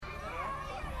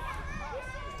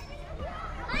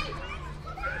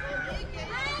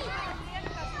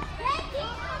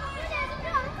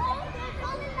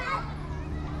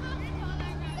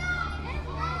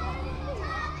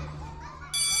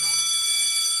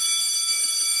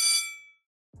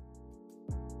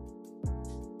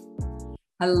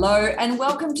Hello and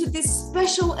welcome to this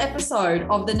special episode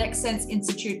of the Next Sense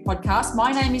Institute podcast.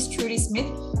 My name is Trudy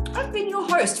Smith. I've been your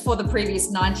host for the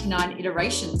previous 99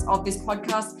 iterations of this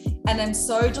podcast, and I'm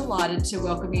so delighted to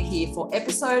welcome you here for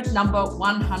episode number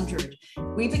 100.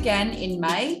 We began in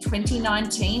May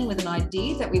 2019 with an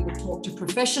idea that we would talk to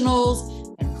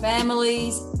professionals and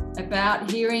families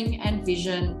about hearing and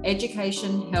vision,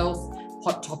 education, health,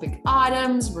 hot topic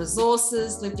items,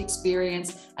 resources, lived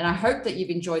experience, and I hope that you've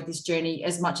enjoyed this journey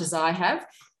as much as I have.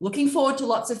 Looking forward to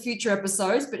lots of future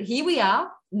episodes, but here we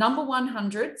are, number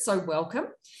 100, so welcome.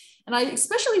 And I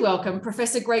especially welcome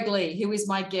Professor Greg Lee, who is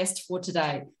my guest for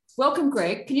today. Welcome,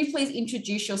 Greg. Can you please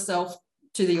introduce yourself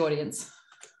to the audience?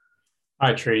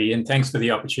 Hi, Trudy, and thanks for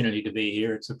the opportunity to be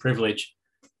here. It's a privilege.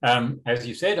 As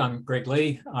you said, I'm Greg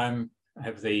Lee. I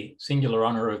have the singular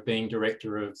honour of being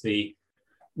director of the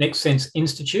Next Sense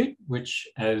Institute, which,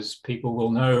 as people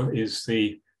will know, is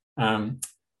the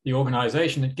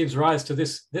organisation that gives rise to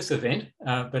this event,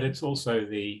 but it's also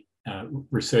the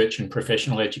research and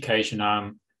professional education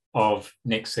arm of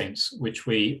Next Sense, which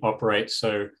we operate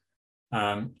so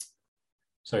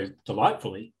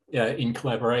delightfully in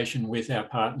collaboration with our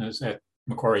partners at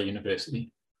Macquarie University.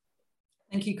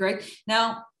 Thank you, Greg.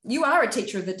 Now, you are a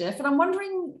teacher of the deaf, and I'm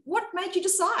wondering what made you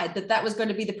decide that that was going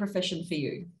to be the profession for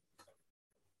you?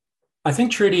 I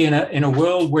think, Trudy, in a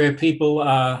world where people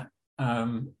are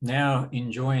now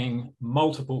enjoying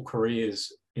multiple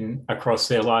careers across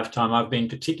their lifetime, I've been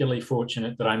particularly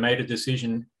fortunate that I made a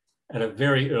decision at a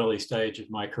very early stage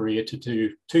of my career to do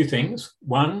two things.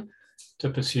 One, to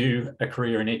pursue a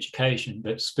career in education,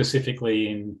 but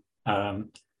specifically in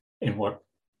what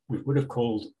we would have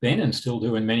called then and still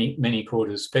do in many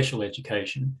quarters special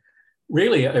education.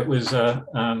 Really, it was a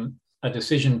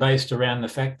decision based around the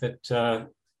fact that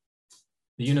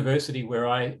the university where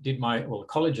I did the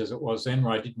college as it was then,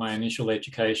 where I did my initial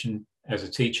education as a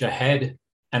teacher, had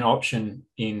an option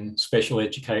in special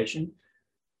education.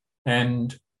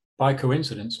 And by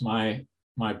coincidence, my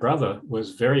brother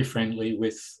was very friendly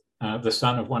with the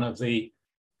son of one of the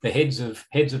heads of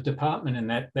department in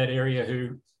that area,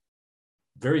 who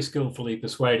very skillfully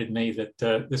persuaded me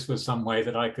that this was some way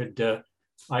that I could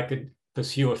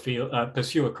pursue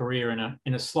a career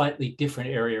in a slightly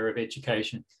different area of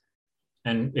education.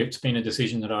 And it's been a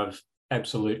decision that I've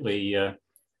absolutely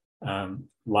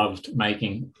loved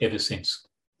making ever since.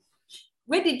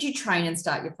 Where did you train and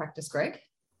start your practice, Greg?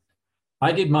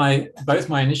 I did both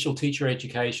my initial teacher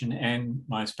education and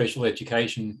my special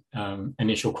education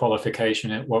initial qualification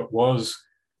at what was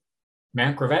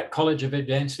Mount Gravatt College of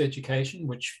Advanced Education,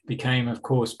 which became, of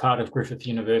course, part of Griffith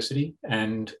University.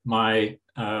 And my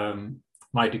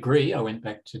degree, I went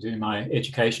back to do my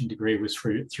education degree, was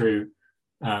through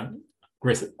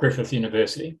Griffith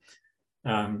University.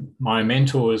 My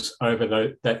mentors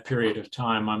over that period of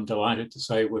time, I'm delighted to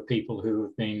say, were people who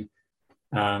have been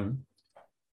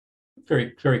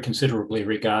very, very considerably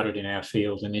regarded in our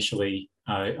field. Initially,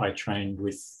 I trained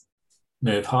with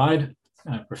Merv Hyde,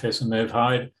 Professor Merv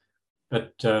Hyde,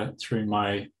 but through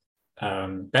my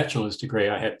bachelor's degree,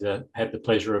 I had the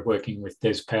pleasure of working with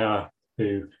Des Power,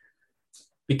 who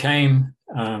became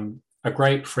a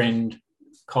great friend,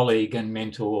 colleague and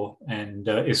mentor, and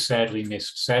is sadly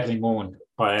missed, sadly mourned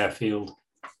by our field,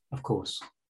 of course.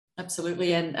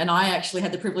 Absolutely. And I actually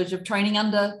had the privilege of training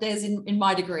under Des in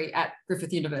my degree at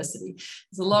Griffith University.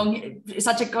 It's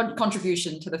such a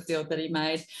contribution to the field that he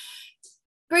made.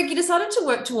 Greg, you decided to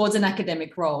work towards an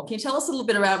academic role. Can you tell us a little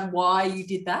bit about why you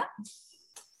did that?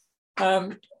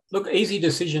 Look, easy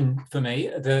decision for me.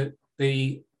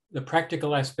 The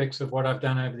practical aspects of what I've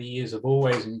done over the years have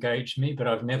always engaged me, but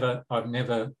I've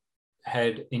never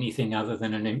had anything other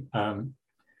than an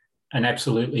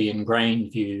absolutely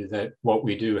ingrained view that what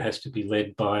we do has to be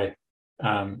led by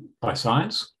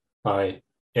science, by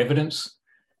evidence,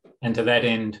 and to that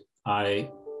end,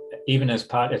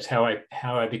 it's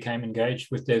how I became engaged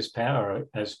with Des Power.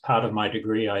 As part of my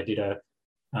degree, I did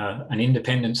an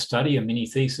independent study, a mini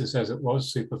thesis as it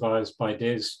was, supervised by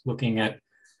Des, looking at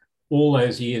all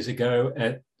those years ago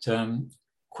at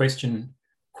questioning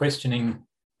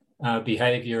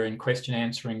behaviour and question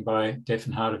answering by deaf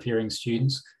and hard of hearing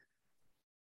students.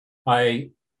 I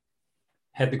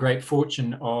had the great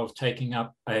fortune of taking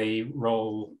up a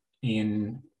role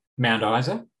in Mount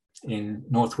Isa in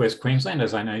northwest Queensland,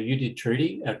 as I know you did,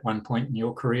 Trudy, at one point in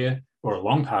your career, or a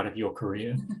long part of your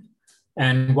career.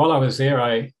 And while I was there,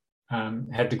 I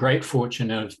had the great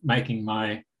fortune of making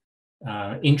my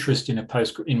interest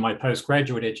in my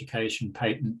postgraduate education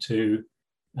patent to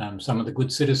some of the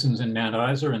good citizens in Mount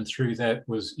Isa, and through that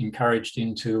was encouraged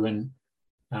into and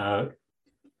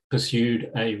pursued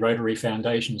a Rotary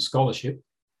Foundation scholarship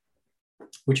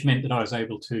which meant that I was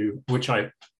able to, which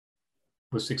I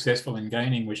was successful in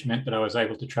gaining, which meant that I was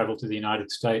able to travel to the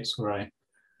United States, where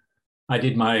I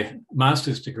did my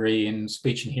master's degree in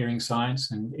speech and hearing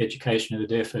science and education of the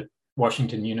deaf at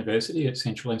Washington University at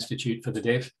Central Institute for the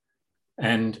Deaf.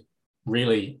 And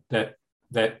really that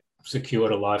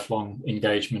secured a lifelong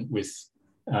engagement with,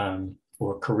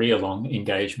 or a career-long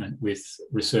engagement with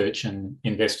research and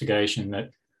investigation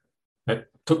that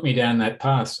took me down that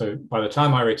path. So by the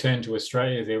time I returned to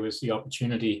Australia, there was the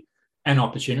opportunity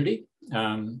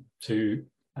to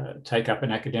take up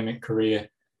an academic career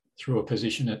through a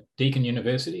position at Deakin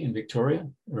University in Victoria,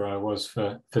 where I was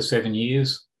for 7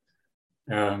 years,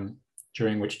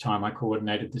 during which time I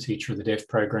coordinated the Teacher of the Deaf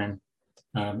program,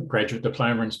 graduate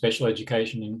diploma in special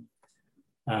education in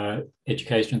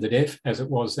education of the deaf, as it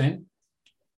was then.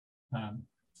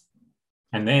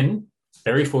 And then,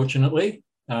 very fortunately,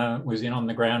 was in on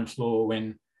the ground floor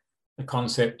when the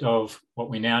concept of what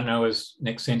we now know as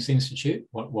Next Sense Institute,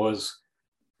 what was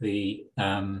the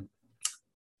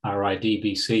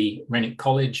RIDBC Rennick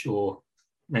College,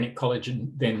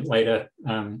 and then later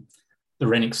the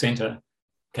Rennick Centre,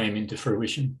 came into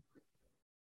fruition.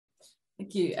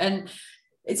 Thank you. And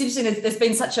it's interesting, there's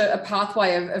been such a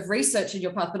pathway of research in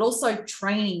your path, but also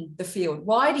training the field.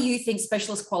 Why do you think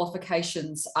specialist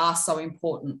qualifications are so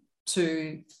important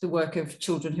to the work of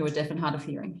children who are deaf and hard of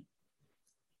hearing?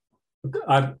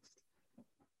 I'm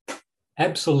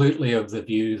absolutely of the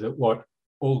view that what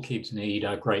all kids need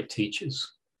are great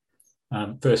teachers,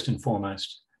 first and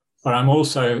foremost. But I'm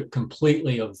also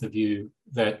completely of the view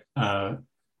that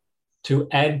to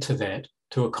add to that,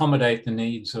 to accommodate the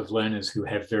needs of learners who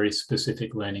have very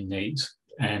specific learning needs,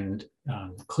 and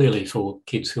clearly for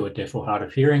kids who are deaf or hard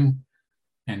of hearing,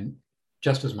 and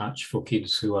just as much for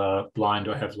kids who are blind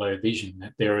or have low vision,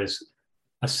 that there is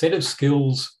a set of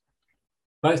skills,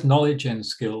 both knowledge and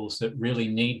skills, that really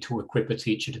need to equip a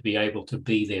teacher to be able to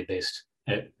be their best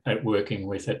at working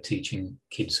with, at teaching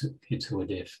kids who are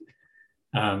deaf.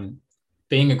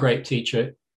 Being a great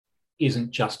teacher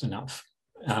isn't just enough.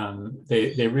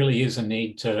 There really is a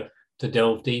need to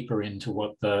delve deeper into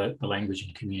what the language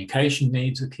and communication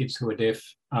needs of kids who are deaf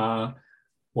are,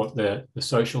 what the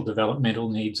social developmental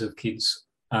needs of kids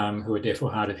who are deaf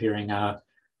or hard of hearing are.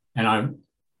 And I'm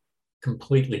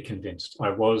completely convinced, I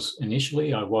was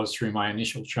through my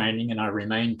initial training, and I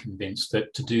remain convinced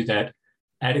that to do that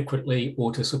adequately,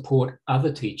 or to support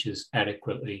other teachers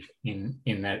adequately in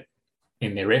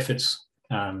their efforts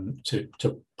to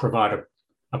provide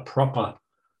a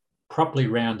properly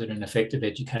rounded and effective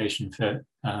education for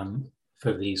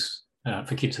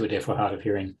kids who are deaf or hard of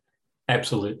hearing,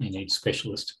 absolutely needs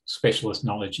specialist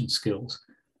knowledge and skills.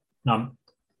 And I'm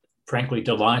frankly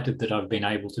delighted that I've been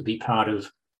able to be part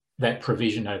of that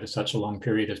provision over such a long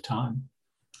period of time.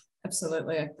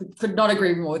 Absolutely. I could not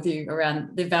agree more with you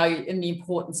around the value and the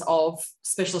importance of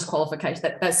specialist qualification,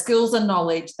 that skills and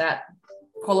knowledge that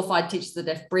qualified teachers of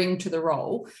the deaf bring to the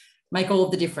role make all of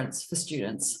the difference for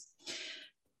students.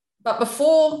 But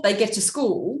before they get to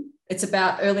school, it's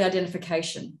about early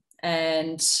identification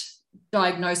and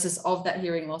diagnosis of that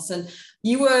hearing loss. And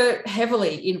you were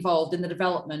heavily involved in the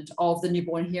development of the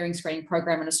newborn hearing screening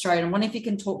program in Australia. And I wonder if you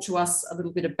can talk to us a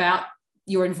little bit about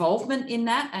your involvement in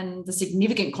that and the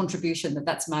significant contribution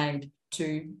that's made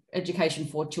to education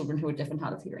for children who are deaf and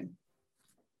hard of hearing.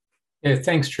 Yeah,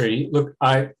 thanks, Trudy. Look,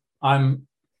 I'm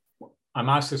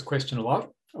asked this question a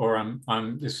lot, or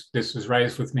this was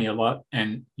raised with me a lot,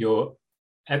 and you're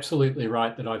absolutely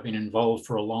right that I've been involved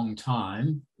for a long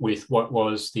time with what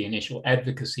was the initial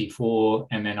advocacy for,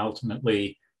 and then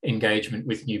ultimately engagement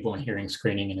with newborn hearing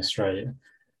screening in Australia.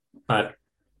 But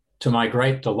to my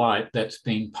great delight, that's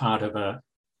been part of a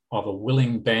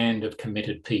willing band of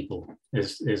committed people.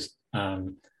 There's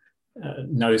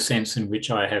no sense in which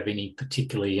I have any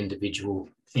particularly individual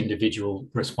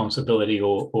responsibility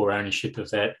or ownership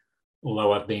of that,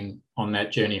 although I've been on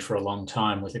that journey for a long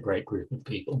time with a great group of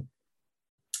people.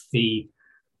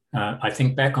 I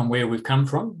think back on where we've come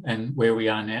from and where we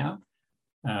are now.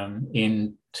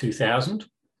 In 2000,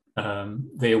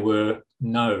 there were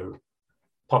no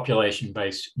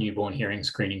population-based newborn hearing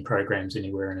screening programs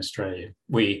anywhere in Australia.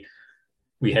 We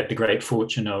had the great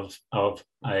fortune of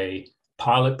a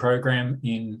pilot program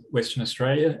in Western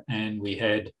Australia, and we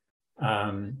had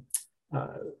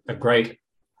a great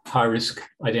high-risk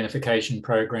identification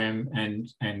program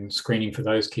and screening for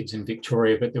those kids in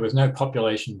Victoria, but there was no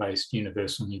population-based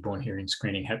universal newborn hearing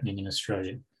screening happening in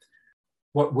Australia.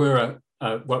 What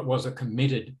was a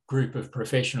committed group of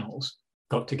professionals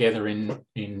got together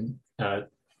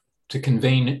to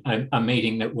convene a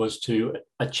meeting that was to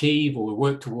achieve or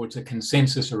work towards a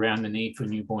consensus around the need for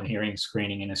newborn hearing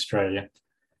screening in Australia.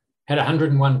 had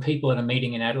 101 people at a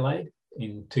meeting in Adelaide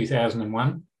in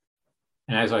 2001.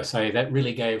 And as I say, that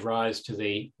really gave rise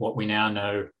to what we now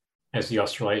know as the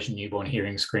Australasian Newborn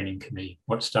Hearing Screening Committee,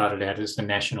 what started out as the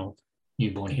National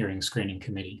Newborn Hearing Screening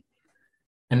Committee.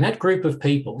 And that group of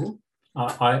people,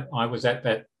 I was at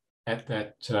that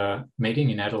meeting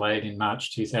in Adelaide in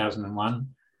March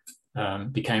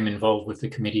 2001, became involved with the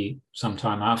committee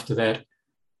sometime after that.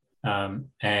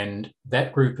 And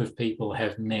that group of people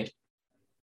have met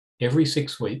every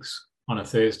 6 weeks on a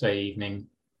Thursday evening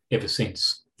ever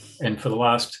since. And for the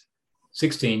last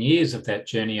 16 years of that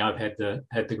journey, I've had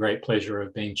the great pleasure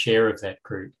of being chair of that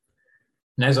group.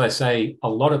 And as I say, a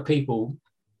lot of people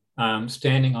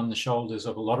standing on the shoulders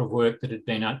of a lot of work that had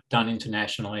been done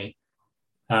internationally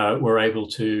were able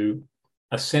to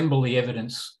assemble the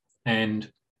evidence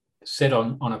and set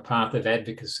on a path of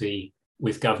advocacy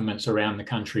with governments around the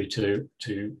country to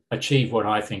achieve what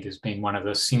I think has been one of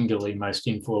the singularly most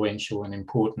influential and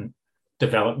important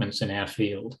developments in our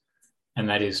field. And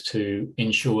that is to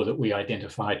ensure that we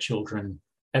identify children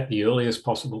at the earliest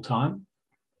possible time,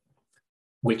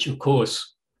 which of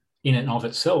course, in and of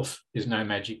itself is no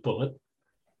magic bullet,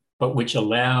 but which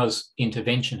allows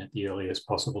intervention at the earliest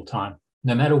possible time,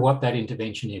 no matter what that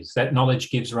intervention is. That knowledge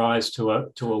gives rise to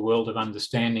a world of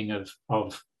understanding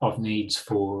of needs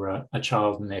for a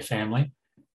child and their family.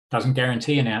 Doesn't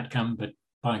guarantee an outcome, but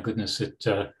by goodness,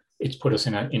 it's put us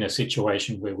in a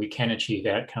situation where we can achieve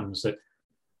outcomes that,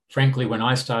 frankly, when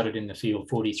I started in the field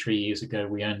 43 years ago,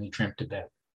 we only dreamt about.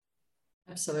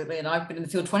 Absolutely. And I've been in the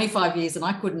field 25 years and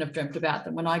I couldn't have dreamt about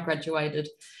them when I graduated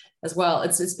as well.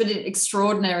 It's been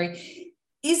extraordinary.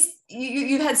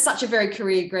 You've had such a varied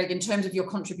career, Greg, in terms of your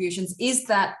contributions. Is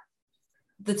that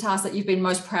the task that you've been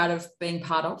most proud of being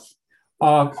part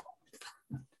of?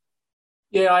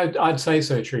 Yeah, I'd say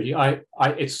so, Trudy.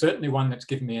 It's certainly one that's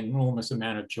given me an enormous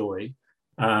amount of joy.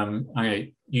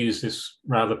 I use this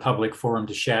rather public forum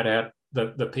to shout out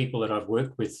the people that I've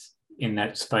worked with in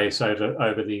that space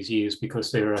over these years,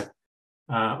 because there are,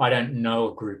 I don't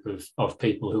know a group of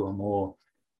people who are more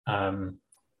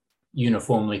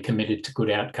uniformly committed to good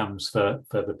outcomes for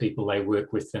the people they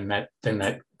work with than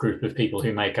that group of people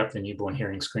who make up the Newborn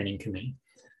Hearing Screening Committee.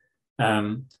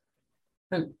 And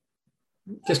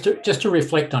just to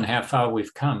reflect on how far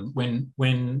we've come,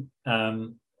 when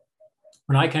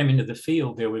I came into the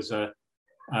field, there was a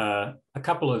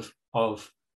couple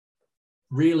of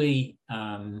really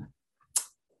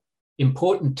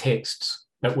important texts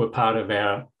that were part of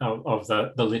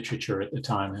the literature at the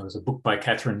time. There was a book by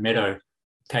Catherine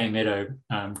Kay Meadow,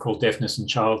 called Deafness and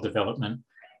Child Development.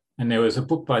 And there was a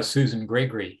book by Susan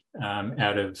Gregory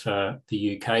out of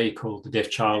the UK called The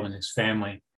Deaf Child and His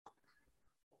Family.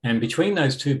 And between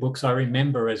those two books, I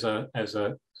remember as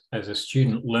a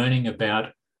student learning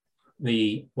about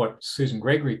what Susan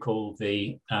Gregory called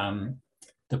the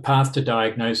path to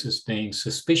diagnosis being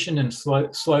suspicion and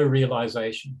slow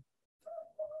realization,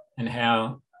 and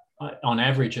how, on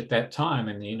average at that time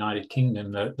in the United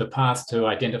Kingdom, the path to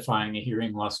identifying a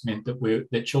hearing loss meant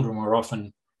that children were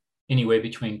often anywhere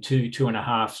between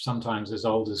 2.5, sometimes as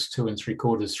old as 2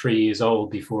 3/4, 3 years old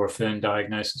before a firm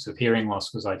diagnosis of hearing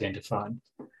loss was identified.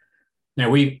 Now,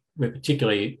 we're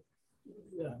particularly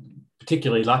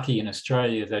lucky in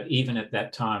Australia that even at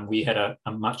that time we had a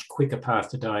much quicker path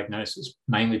to diagnosis,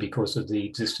 mainly because of the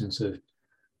existence of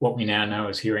what we now know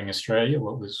as Hearing Australia,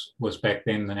 what was back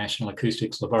then the National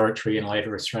Acoustics Laboratory and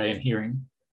later Australian Hearing.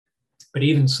 But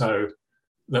even so,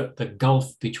 the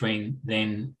gulf between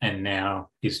then and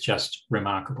now is just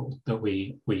remarkable, that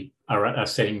we are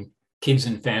setting kids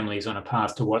and families on a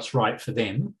path to what's right for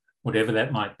them, whatever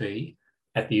that might be,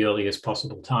 at the earliest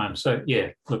possible time. So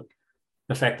yeah, look,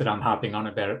 the fact that I'm harping on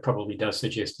about it probably does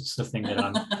suggest it's the thing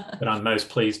that I'm most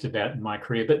pleased about in my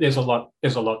career. But there's a lot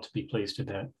to be pleased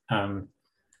about.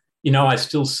 I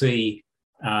still see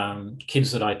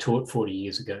kids that I taught 40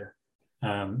 years ago,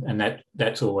 and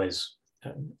that's always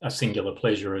a singular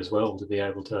pleasure as well, to be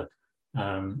able to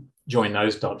join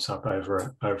those dots up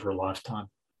over a lifetime.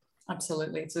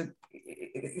 Absolutely. It's an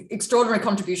extraordinary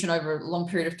contribution over a long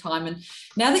period of time. And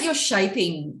now that you're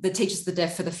shaping the Teachers of the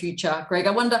Deaf for the future, Greg,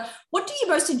 I wonder, what do you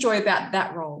most enjoy about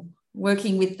that role,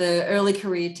 working with the early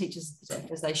career Teachers of the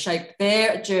Deaf as they shape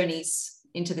their journeys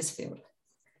into this field?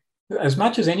 As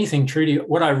much as anything, Trudy,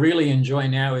 what I really enjoy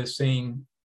now is seeing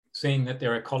that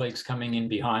there are colleagues coming in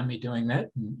behind me doing that,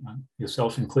 and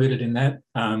yourself included in that.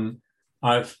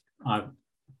 I've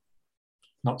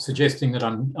not suggesting that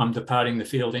I'm departing the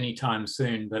field anytime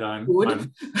soon, but I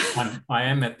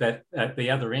am at the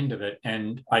other end of it,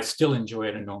 and I still enjoy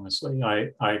it enormously. I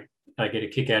get a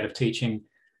kick out of teaching.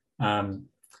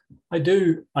 I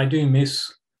do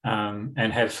miss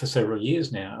and have for several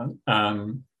years now,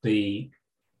 the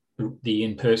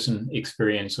in-person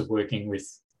experience of working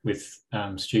with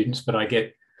students, but I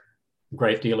get a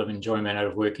great deal of enjoyment out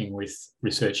of working with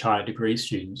research higher degree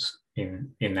students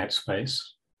in that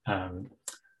space.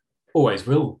 Always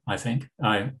will, I think.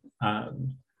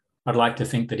 I'd like to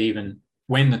think that even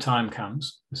when the time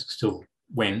comes, still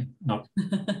when, not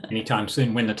anytime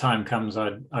soon, when the time comes,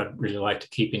 I'd really like to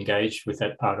keep engaged with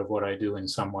that part of what I do in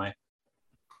some way.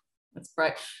 That's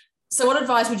great. So what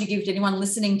advice would you give to anyone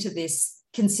listening to this,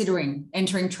 considering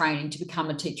entering training to become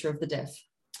a teacher of the deaf?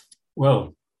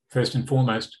 Well, first and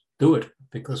foremost, do it,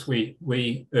 because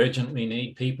we urgently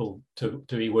need people to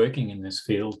be working in this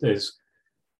field. There's,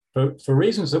 for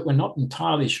reasons that we're not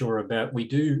entirely sure about, we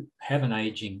do have an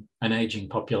aging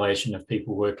population of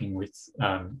people working with,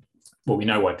 well, we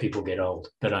know why people get old,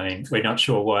 but I mean, we're not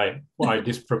sure why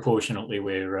disproportionately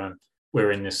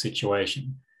we're in this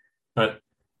situation. But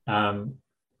on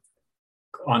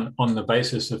the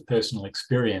basis of personal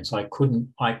experience, I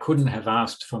couldn't have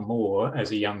asked for more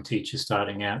as a young teacher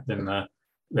starting out than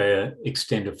the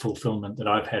extent of fulfillment that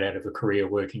I've had out of a career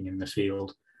working in the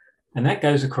field. And that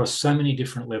goes across so many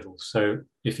different levels. So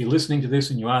if you're listening to this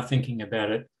and you are thinking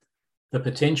about it, the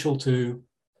potential to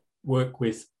work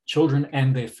with children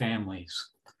and their families,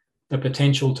 the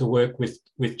potential to work with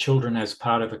children as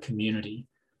part of a community,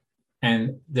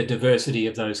 and the diversity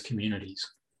of those communities,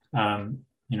 that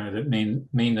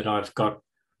mean that I've got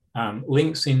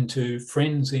links into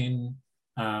friends in,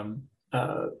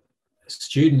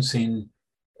 students in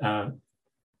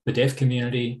the deaf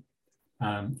community,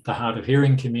 the hard of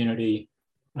hearing community,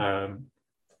 the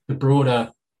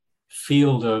broader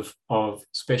field of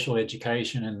special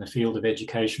education and the field of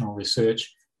educational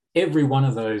research. Every one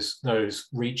of those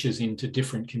reaches into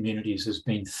different communities has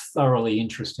been thoroughly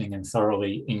interesting and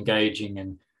thoroughly engaging,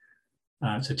 and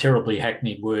it's a terribly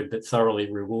hackneyed word, but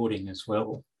thoroughly rewarding as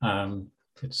well.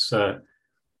 It's at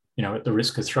the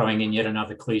risk of throwing in yet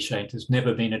another cliche, there's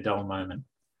never been a dull moment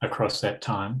across that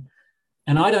time.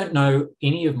 And I don't know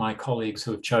any of my colleagues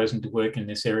who have chosen to work in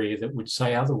this area that would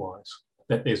say otherwise,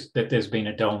 that there's been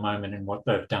a dull moment in what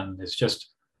they've done. There's just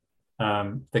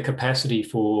the capacity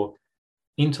for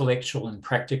intellectual and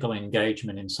practical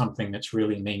engagement in something that's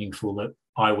really meaningful that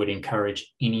I would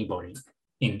encourage anybody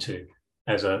into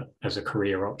as a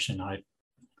career option.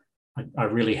 I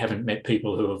really haven't met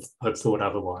people who have thought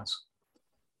otherwise.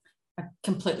 I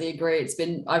completely agree.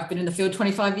 I've been in the field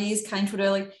 25 years, came to it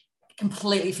early,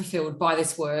 completely fulfilled by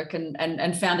this work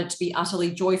and found it to be utterly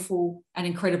joyful and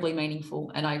incredibly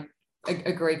meaningful. And I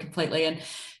agree completely. And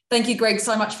thank you, Greg,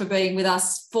 so much for being with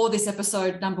us for this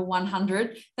episode number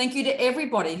 100. Thank you to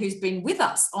everybody who's been with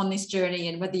us on this journey,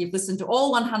 and whether you've listened to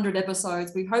all 100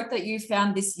 episodes, we hope that you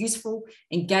found this useful,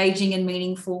 engaging and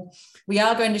meaningful. We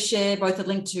are going to share both a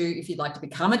link to, if you'd like to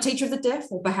become a teacher of the deaf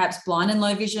or perhaps blind and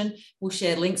low vision, we'll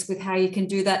share links with how you can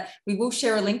do that. We will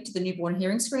share a link to the Newborn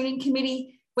Hearing Screening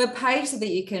Committee webpage so that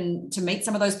you can meet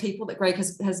some of those people that Greg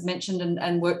has mentioned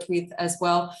and worked with as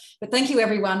well. But thank you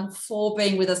everyone for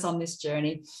being with us on this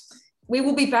journey. We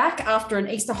will be back after an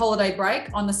Easter holiday break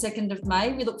on the 2nd of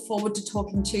May. We look forward to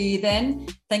talking to you then.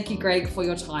 Thank you, Greg, for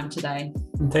your time today.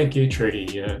 Thank you,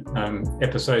 Trudy.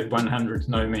 Episode 100 is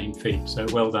no mean feat, so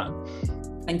well done.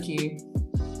 Thank you.